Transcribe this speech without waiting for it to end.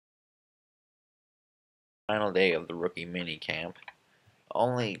final day of the rookie mini camp.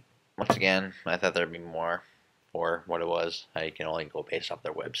 Only, once again, I thought there'd be more for what it was. I can only go based off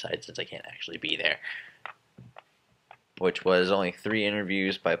their website since I can't actually be there. Which was only 3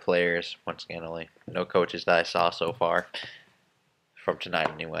 interviews by players. Once again, only no coaches that I saw so far. From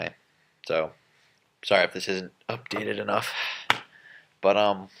tonight, anyway. So, sorry if this isn't updated enough.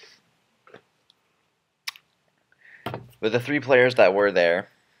 But, with the 3 players that were there,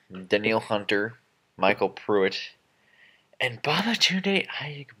 Daniil Hunter, Michael Pruitt, and Babatunde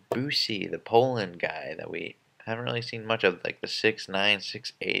Ayagbusi, the Poland guy that we haven't really seen much of, like the 6'9",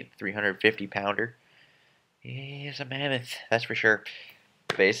 6'8", 350-pounder. He's a mammoth, that's for sure.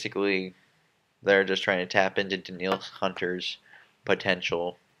 Basically, they're just trying to tap into Daniil Hunter's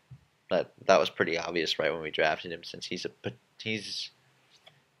potential. That was pretty obvious right when we drafted him, since he's a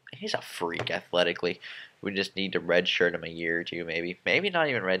freak athletically. We just need to redshirt him a year or two, maybe. Maybe not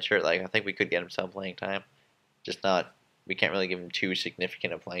even redshirt. Like, I think we could get him some playing time. Just not. We can't really give him too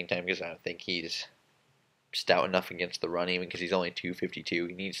significant of playing time because I don't think he's stout enough against the run, even because he's only 252.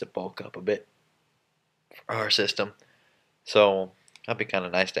 He needs to bulk up a bit for our system. So that'd be kind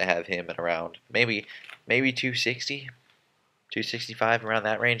of nice to have him at around maybe 260, 265, around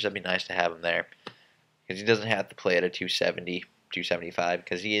that range. That'd be nice to have him there because he doesn't have to play at a 270. 275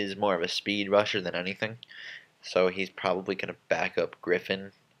 because he is more of a speed rusher than anything. So he's probably going to back up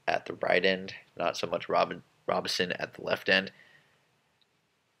Griffin at the right end, not so much Robinson at the left end.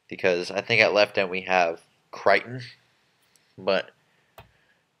 Because I think at left end we have Crichton, but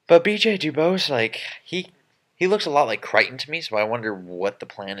BJ Dubose, like he looks a lot like Crichton to me, so I wonder what the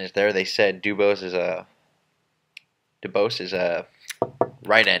plan is there. They said Dubose is a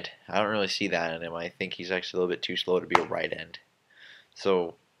right end. I don't really see that in him. I think he's actually a little bit too slow to be a right end.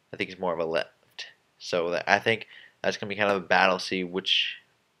 So I think he's more of a left. So I think that's going to be kind of a battle. See which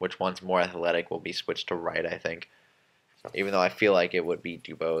one's more athletic will be switched to right, I think. Even though I feel like it would be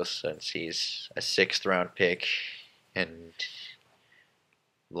Dubose since he's a 6th round pick and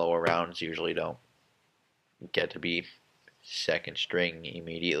lower rounds usually don't get to be second string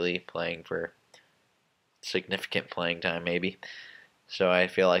immediately, playing for significant playing time maybe. So I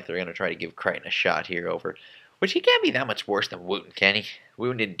feel like they're going to try to give Crichton a shot here over. Which he can't be that much worse than Wooten, can he?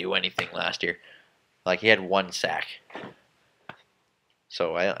 Wooten didn't do anything last year. Like, he had 1 sack.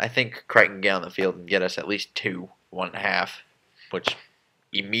 So I think Crichton can get on the field and get us at least 2, 1.5, which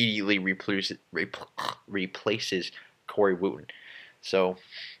immediately replaces Corey Wooten. So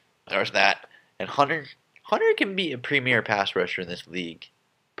there's that. And Hunter can be a premier pass rusher in this league,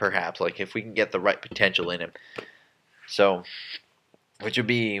 perhaps. Like, if we can get the right potential in him. So, which would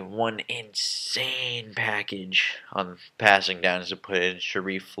be one insane package on passing downs to put in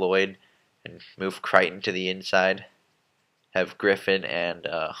Sharif Floyd and move Crichton to the inside. Have Griffin and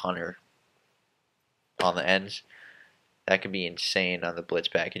Hunter on the ends. That could be insane on the blitz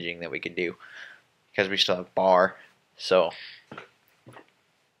packaging that we could do. Because we still have Barr. So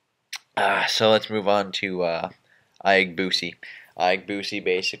let's move on to Ayagbusi. Ayagbusi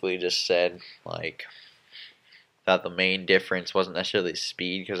basically just said, like, that the main difference wasn't necessarily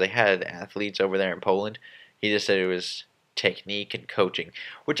speed because they had athletes over there in Poland. He just said it was technique and coaching,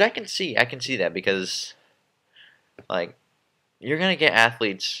 which I can see. I can see that because, like, you're going to get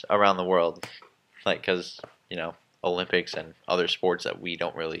athletes around the world, like, because, Olympics and other sports that we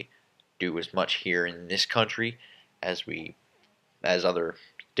don't really do as much here in this country as other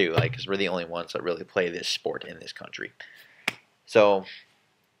do, like, because we're the only ones that really play this sport in this country. So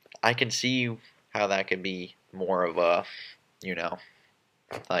I can see how that could be more of a,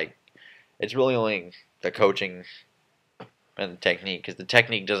 like, it's really only the coaching and the technique, because the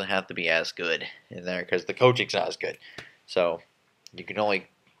technique doesn't have to be as good in there, because the coaching's not as good. So you can only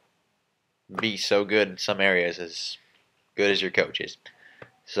be so good in some areas as good as your coach is.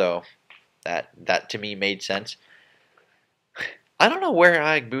 So that to me made sense. I don't know where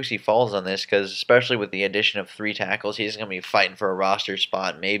Ayagbusi falls on this, because especially with the addition of 3 tackles, he's going to be fighting for a roster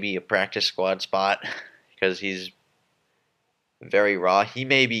spot, maybe a practice squad spot, because he's very raw. He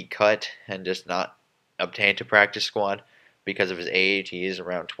may be cut and just not obtained to practice squad because of his age. He is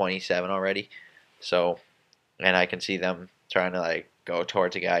around 27 already. So, and I can see them trying to, like, go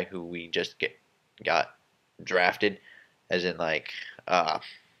towards a guy who we just got drafted, as in, like,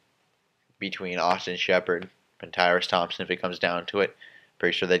 between Austin Shepard and Tyrus Thompson if it comes down to it.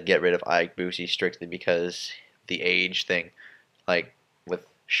 Pretty sure they'd get rid of Ayagbusi strictly because the age thing. Like, with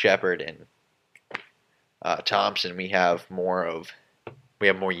Shepard and Thompson, we have more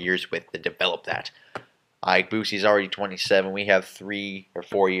years with to develop that. Ayagbusi's already 27. We have 3 or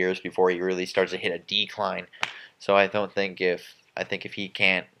 4 years before he really starts to hit a decline. So I think if he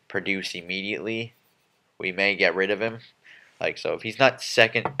can't produce immediately we may get rid of him. Like, so if he's not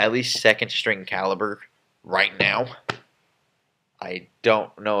at least second string caliber right now, I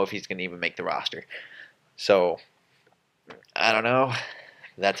don't know if he's going to even make the roster. So, I don't know.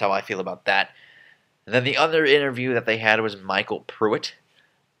 That's how I feel about that. And then the other interview that they had was Michael Pruitt.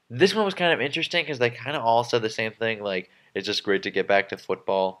 This one was kind of interesting because they kind of all said the same thing, like, it's just great to get back to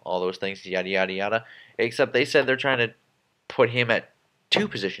football, all those things, yada, yada, yada. Except they said they're trying to put him at two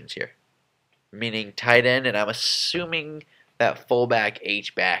positions here, meaning tight end, and I'm assuming that fullback,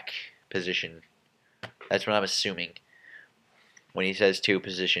 H-back position. That's what I'm assuming when he says two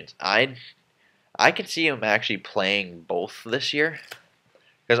positions. I can see him actually playing both this year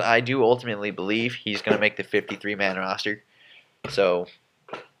because I do ultimately believe he's going to make the 53-man roster. So,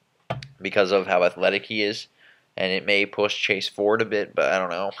 because of how athletic he is, and it may push Chase Ford a bit, but I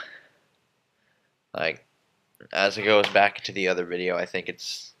don't know. Like, as it goes back to the other video, I think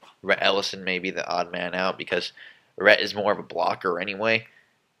it's Rhett Ellison may be the odd man out because Rhett is more of a blocker anyway,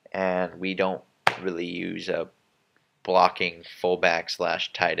 and we don't really use a blocking fullback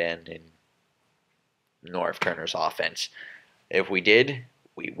 / tight end in Norv Turner's offense. If we did,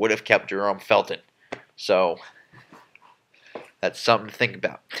 we would have kept Jerome Felton. So that's something to think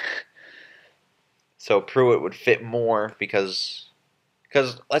about. So Pruitt would fit more because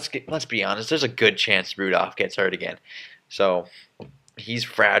let's be honest, there's a good chance Rudolph gets hurt again. So he's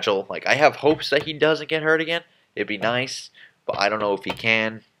fragile. Like, I have hopes that he doesn't get hurt again. It'd be nice, but I don't know if he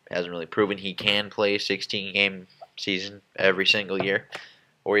can. Hasn't really proven he can play a 16-game season every single year,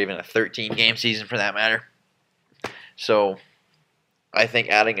 or even a 13-game season for that matter. So I think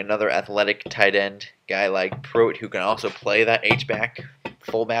adding another athletic tight end guy like Pruitt, who can also play that H-back,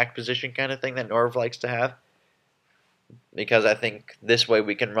 fullback position kind of thing that Norv likes to have, because I think this way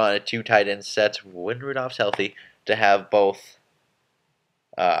we can run a two tight end sets when Rudolph's healthy to have both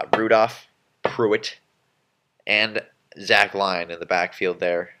Rudolph, Pruitt, and Zach Lyon in the backfield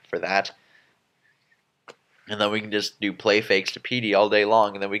there for that. And then we can just do play fakes to Petey all day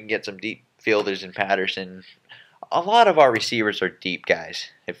long, and then we can get some deep fielders in Patterson. A lot of our receivers are deep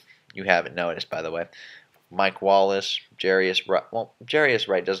guys, if you haven't noticed, by the way. Mike Wallace, Jarius Wright. Well, Jarius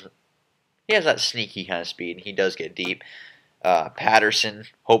Wright doesn't. He has that sneaky kind of speed, and he does get deep. Patterson,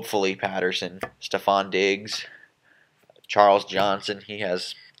 hopefully Patterson. Stephon Diggs. Charles Johnson, he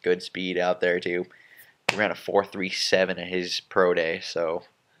has good speed out there too. He ran a 4.37 at his pro day, so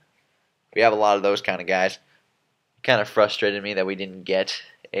we have a lot of those kind of guys. Kind of frustrated me that we didn't get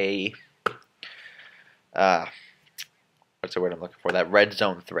a what's the word I'm looking for? That red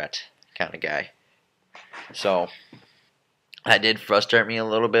zone threat kind of guy. So that did frustrate me a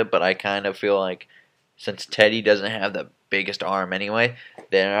little bit, but I kind of feel like since Teddy doesn't have the biggest arm anyway,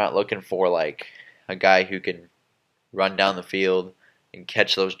 they're not looking for like a guy who can run down the field and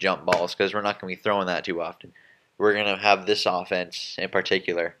catch those jump balls, because we're not going to be throwing that too often. We're going to have this offense in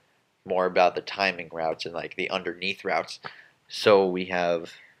particular more about the timing routes and like the underneath routes. So we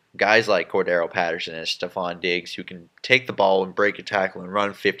have guys like Cordero Patterson and Stephon Diggs who can take the ball and break a tackle and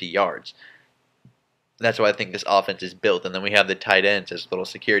run 50 yards. That's why I think this offense is built. And then we have the tight ends as little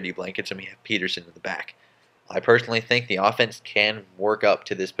security blankets, and we have Peterson in the back. I personally think the offense can work up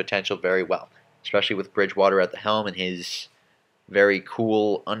to this potential very well, especially with Bridgewater at the helm and his very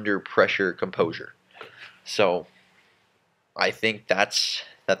cool under pressure composure. So I think that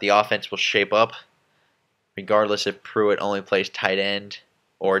the offense will shape up regardless if Pruitt only plays tight end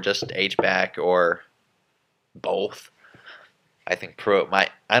or just H-back or both. I think Pruitt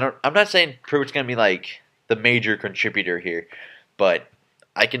might. I'm not saying Pruitt's going to be like the major contributor here, but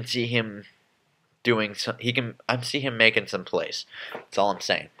I can see him doing some. I see him making some plays. That's all I'm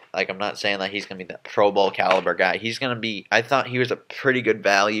saying. Like, I'm not saying that he's going to be that Pro Bowl caliber guy. He's going to be. I thought he was a pretty good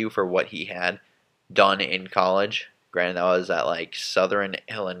value for what he had done in college. Granted, that was at like Southern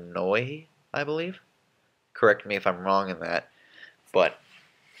Illinois, I believe. Correct me if I'm wrong in that, but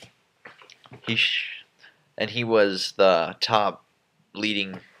he was the top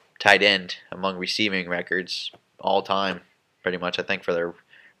leading tight end among receiving records all time, pretty much. I think for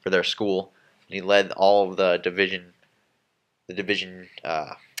their school, and he led all of the Division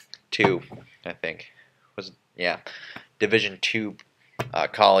 2, I think Division 2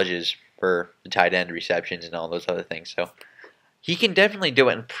 colleges for the tight end receptions and all those other things. So he can definitely do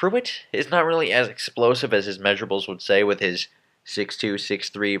it. And Pruitt is not really as explosive as his measurables would say, with his 6'2",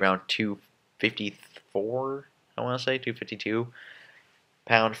 6'3", around 254. I want to say 252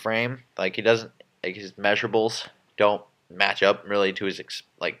 pound frame. Like, he doesn't, like, his measurables don't match up really to his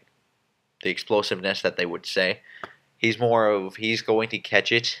the explosiveness that they would say. He's going to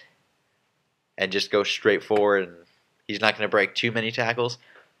catch it and just go straight forward, and he's not going to break too many tackles.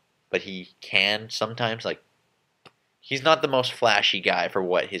 but he can sometimes, like, he's not the most flashy guy for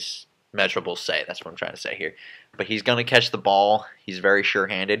what his measurables say. That's what I'm trying to say here. But he's going to catch the ball. He's very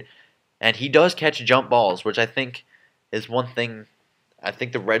sure-handed. And he does catch jump balls, which I think is one thing. I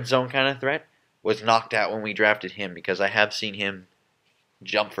think the red zone kind of threat was knocked out when we drafted him, because I have seen him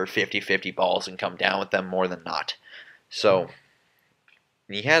jump for 50-50 balls and come down with them more than not. So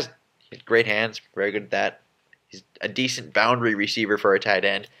he has great hands, very good at that. He's a decent boundary receiver for a tight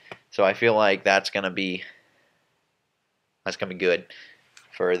end. So I feel like that's gonna be good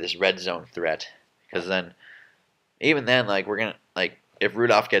for this red zone threat. Because then, even then, like, we're gonna, like, if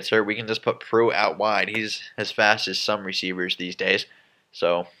Rudolph gets hurt, we can just put Prue out wide. He's as fast as some receivers these days.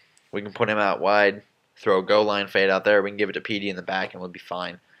 So we can put him out wide, throw a goal line fade out there. We can give it to PD in the back, and we'll be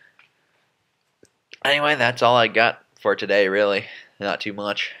fine. Anyway, that's all I got for today, really. Not too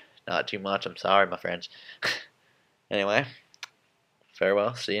much. Not too much. I'm sorry, my friends. Anyway,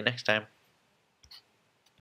 farewell. See you next time.